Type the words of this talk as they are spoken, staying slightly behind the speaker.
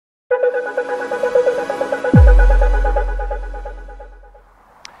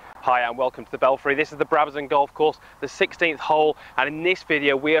Hi and welcome to the Belfry. This is the Brabazon Golf Course, the 16th hole, and in this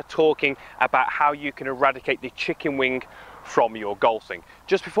video we are talking about how you can eradicate the chicken wing from your golf swing.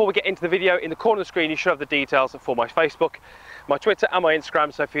 Just before we get into the video, in the corner of the screen you should have the details for my Facebook, my Twitter and my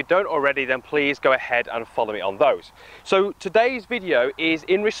Instagram, so if you don't already then please go ahead and follow me on those. So today's video is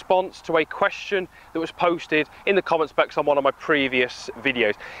in response to a question that was posted in the comments box on one of my previous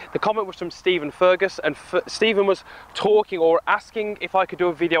videos. The comment was from Stephen Fergus, and Stephen was talking or asking if I could do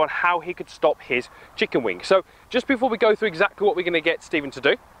a video on how he could stop his chicken wing. So just before we go through exactly what we're going to get Stephen to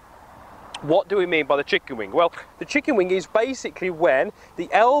do, what do we mean by the chicken wing? Well, the chicken wing is basically when the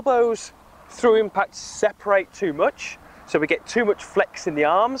elbows through impact separate too much, so we get too much flex in the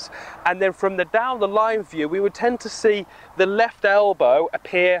arms, and then from the down the line view we would tend to see the left elbow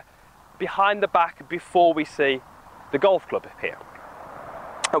appear behind the back before we see the golf club appear,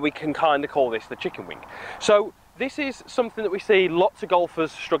 and we can kind of call this the chicken wing. So this is something that we see lots of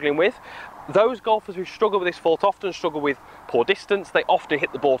golfers struggling with. Those golfers who struggle with this fault often struggle with poor distance. They often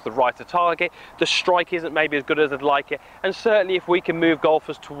hit the ball to the right of target. The strike isn't maybe as good as they'd like it, and certainly if we can move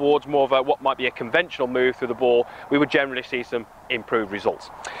golfers towards more of a, what might be a conventional move through the ball, we would generally see some improved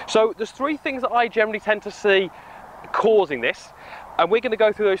results. So there's three things that I generally tend to see causing this, and we're going to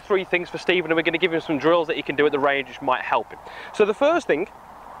go through those three things for Stephen, and we're going to give him some drills that he can do at the range which might help him. So the first thing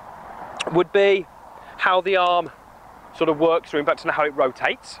would be how the arm sort of works through impact and how it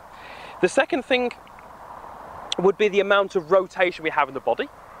rotates. The second thing would be the amount of rotation we have in the body.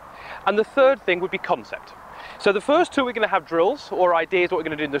 And the third thing would be concept. So the first two we're going to have drills or ideas what we're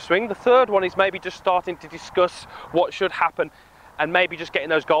going to do in the swing. The third one is maybe just starting to discuss what should happen and maybe just getting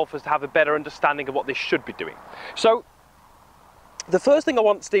those golfers to have a better understanding of what they should be doing. So the first thing I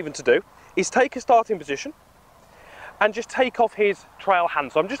want Stephen to do is take a starting position and just take off his trail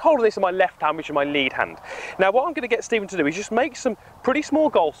hand. So I'm just holding this in my left hand, which is my lead hand. Now what I'm going to get Stephen to do is just make some pretty small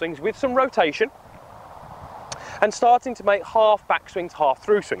golf swings with some rotation and starting to make half back swings, half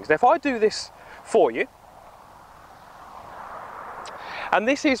through swings. Now if I do this for you, and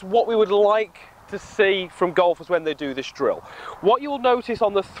this is what we would like to see from golfers when they do this drill. What you'll notice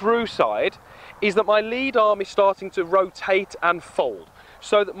on the through side is that my lead arm is starting to rotate and fold,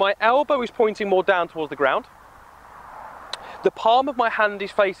 so that my elbow is pointing more down towards the ground. The palm of my hand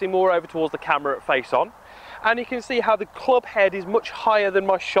is facing more over towards the camera at face on, and you can see how the club head is much higher than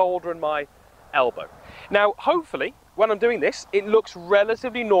my shoulder and my elbow. Now hopefully when I'm doing this it looks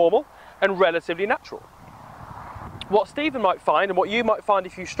relatively normal and relatively natural. What Stephen might find, and what you might find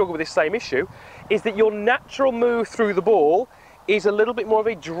if you struggle with this same issue, is that your natural move through the ball is a little bit more of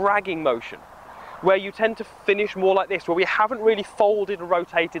a dragging motion, where you tend to finish more like this, where we haven't really folded and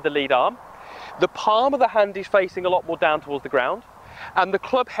rotated the lead arm. The palm of the hand is facing a lot more down towards the ground, and the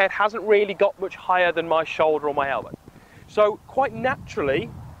club head hasn't really got much higher than my shoulder or my elbow. So quite naturally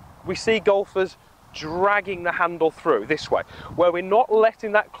we see golfers dragging the handle through this way, where we're not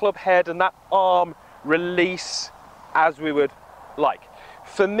letting that club head and that arm release as we would like.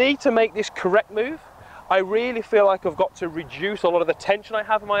 For me to make this correct move, I really feel like I've got to reduce a lot of the tension I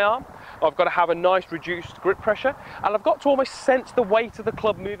have in my arm. I've got to have a nice reduced grip pressure, and I've got to almost sense the weight of the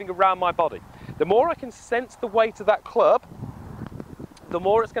club moving around my body. The more I can sense the weight of that club, the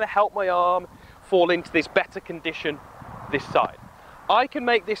more it's going to help my arm fall into this better condition this side. I can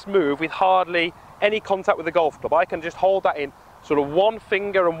make this move with hardly any contact with the golf club. I can just hold that in sort of one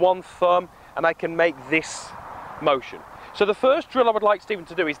finger and one thumb, and I can make this motion. So the first drill I would like Stephen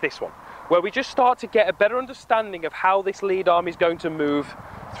to do is this one, where we just start to get a better understanding of how this lead arm is going to move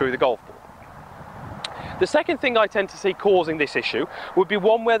through the golf ball. The second thing I tend to see causing this issue would be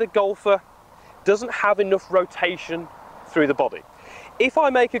one where the golfer doesn't have enough rotation through the body. If I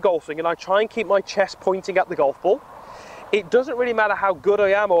make a golf swing and I try and keep my chest pointing at the golf ball, it doesn't really matter how good I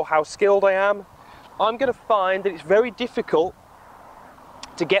am or how skilled I am, I'm going to find that it's very difficult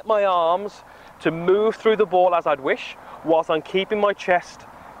to get my arms to move through the ball as I'd wish, whilst I'm keeping my chest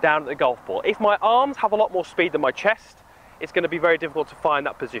down at the golf ball. If my arms have a lot more speed than my chest, it's going to be very difficult to find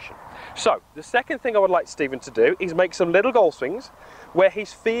that position. So the second thing I would like Stephen to do is make some little golf swings where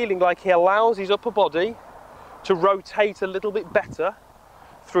he's feeling like he allows his upper body to rotate a little bit better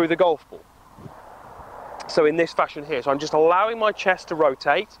through the golf ball. So in this fashion here, so I'm just allowing my chest to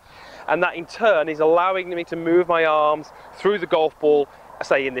rotate, and that in turn is allowing me to move my arms through the golf ball,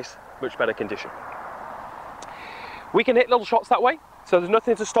 say in this much better condition. We can hit little shots that way, so there's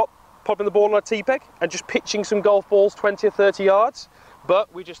nothing to stop popping the ball on a tee peg and just pitching some golf balls 20 or 30 yards,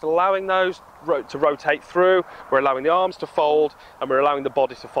 but we're just allowing those to rotate through, we're allowing the arms to fold, and we're allowing the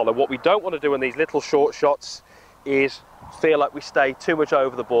body to follow. What we don't want to do in these little short shots is feel like we stay too much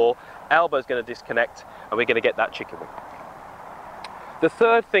over the ball, elbow's going to disconnect, and we're going to get that chicken wing. The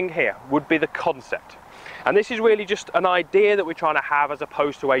third thing here would be the concept. And this is really just an idea that we're trying to have as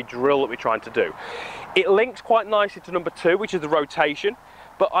opposed to a drill that we're trying to do. It links quite nicely to number 2, which is the rotation,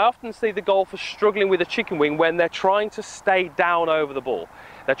 but I often see the golfers struggling with a chicken wing when they're trying to stay down over the ball.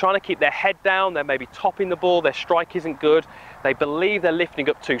 They're trying to keep their head down, they're maybe topping the ball, their strike isn't good, they believe they're lifting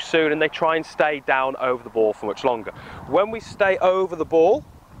up too soon, and they try and stay down over the ball for much longer. When we stay over the ball,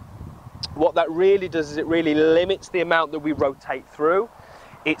 what that really does is it really limits the amount that we rotate through,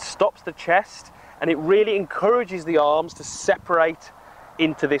 it stops the chest, and it really encourages the arms to separate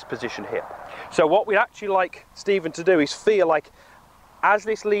into this position here. So what we'd actually like Stephen to do is feel like as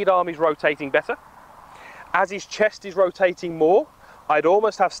this lead arm is rotating better, as his chest is rotating more, I'd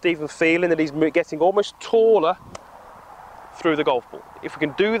almost have Stephen feeling that he's getting almost taller through the golf ball. If we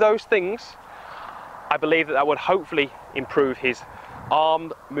can do those things, I believe that that would hopefully improve his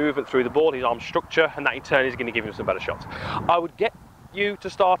arm movement through the ball, his arm structure, and that in turn is going to give him some better shots. I would get you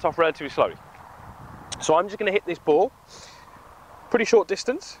to start off relatively slowly. So I'm just going to hit this ball, pretty short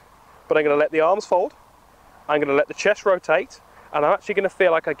distance, but I'm going to let the arms fold, I'm going to let the chest rotate, and I'm actually going to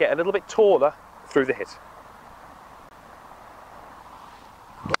feel like I get a little bit taller through the hit.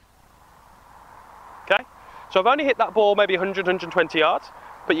 Okay, so I've only hit that ball maybe 100, 120 yards,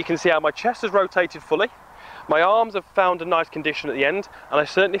 but you can see how my chest has rotated fully, my arms have found a nice condition at the end, and I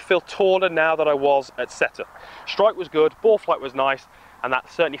certainly feel taller now than I was at setter. Strike was good, ball flight was nice, and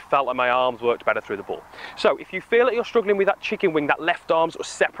that certainly felt like my arms worked better through the ball. So if you feel that you're struggling with that chicken wing, that left arm sort of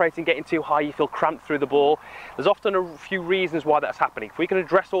separating, getting too high, you feel cramped through the ball, there's often a few reasons why that's happening. If we can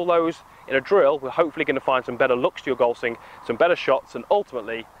address all those in a drill, we're hopefully going to find some better looks to your golf swing, some better shots, and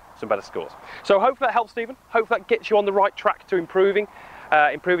ultimately some better scores. So hopefully that helps, Stephen. Hopefully that gets you on the right track to improving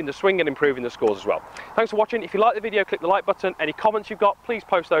the swing and improving the scores as well. Thanks for watching. If you like the video, click the like button. Any comments you've got, please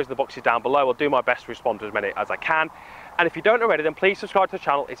post those in the boxes down below. I'll do my best to respond to as many as I can. And if you don't already, then please subscribe to the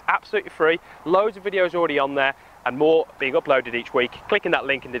channel. It's absolutely free. Loads of videos already on there and more being uploaded each week. Clicking that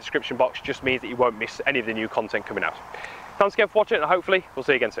link in the description box just means that you won't miss any of the new content coming out. Thanks again for watching, and hopefully we'll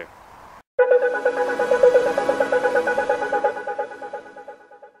see you again soon.